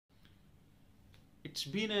It's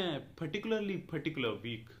been a particular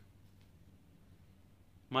week.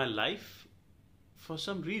 My life, for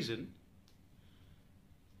some reason,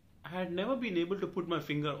 I had never been able to put my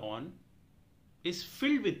finger on, is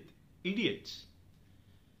filled with idiots.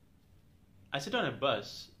 I sit on a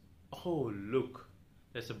bus. Oh, look,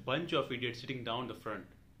 there's a bunch of idiots sitting down the front.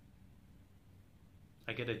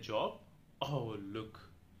 I get a job. Oh, look,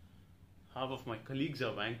 half of my colleagues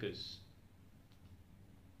are wankers.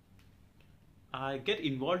 I get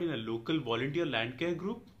involved in a local volunteer land care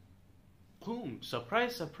group. Boom,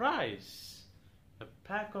 surprise, surprise. A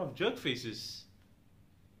pack of jerk faces.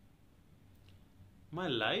 My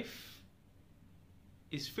life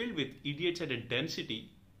is filled with idiots at a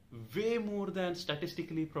density way more than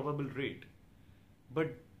statistically probable rate.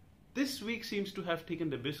 But this week seems to have taken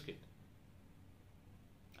the biscuit.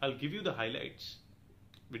 I'll give you the highlights.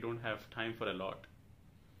 We don't have time for a lot.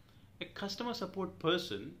 A customer support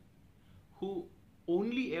person who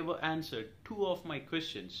only ever answered two of my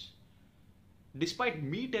questions, despite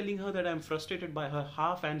me telling her that I'm frustrated by her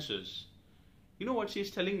half answers. You know what she's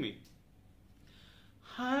telling me?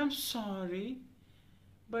 I'm sorry,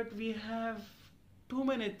 but we have too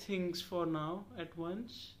many things for now at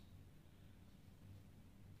once.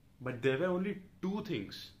 But there were only two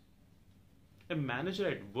things. A manager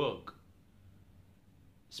at work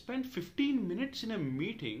spent 15 minutes in a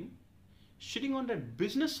meeting shitting on that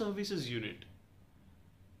business services unit.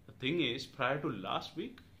 The thing is, prior to last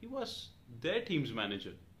week, he was their team's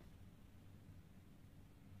manager.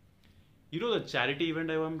 You know the charity event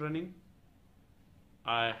I am running?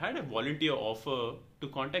 I had a volunteer offer to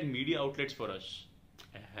contact media outlets for us.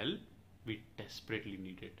 A help we desperately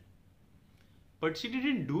needed. But she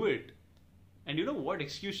didn't do it. And you know what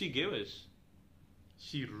excuse she gave us?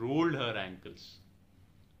 She rolled her ankles.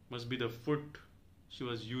 Must be the foot she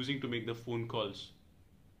was using to make the phone calls.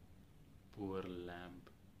 Poor lamb.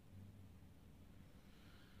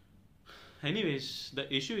 Anyways,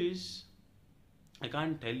 the issue is, I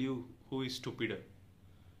can't tell you who is stupider.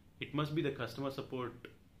 It must be the customer support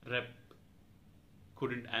rep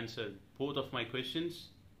couldn't answer both of my questions.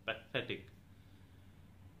 Pathetic.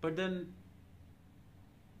 But then,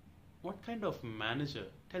 what kind of manager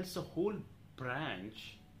tells the whole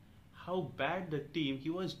branch how bad the team he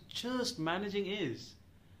was just managing is?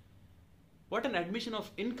 What an admission of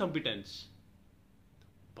incompetence.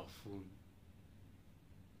 Buffoon.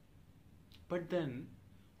 But then,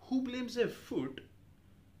 who blames their foot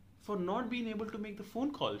for not being able to make the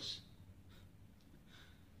phone calls?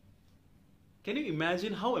 Can you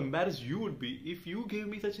imagine how embarrassed you would be if you gave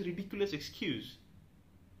me such a ridiculous excuse?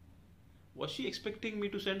 Was she expecting me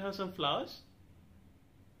to send her some flowers?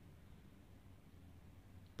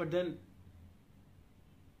 But then,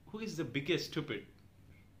 who is the biggest stupid?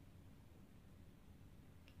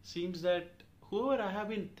 Seems that whoever I have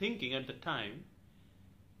been thinking at the time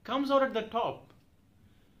comes out at the top.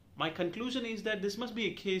 My conclusion is that this must be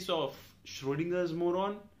a case of Schrodinger's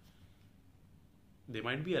moron. They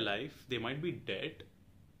might be alive, they might be dead,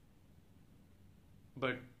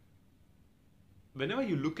 but whenever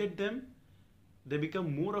you look at them, they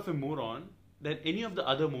become more of a moron than any of the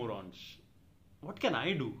other morons. What can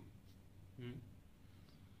I do?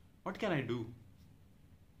 What can I do?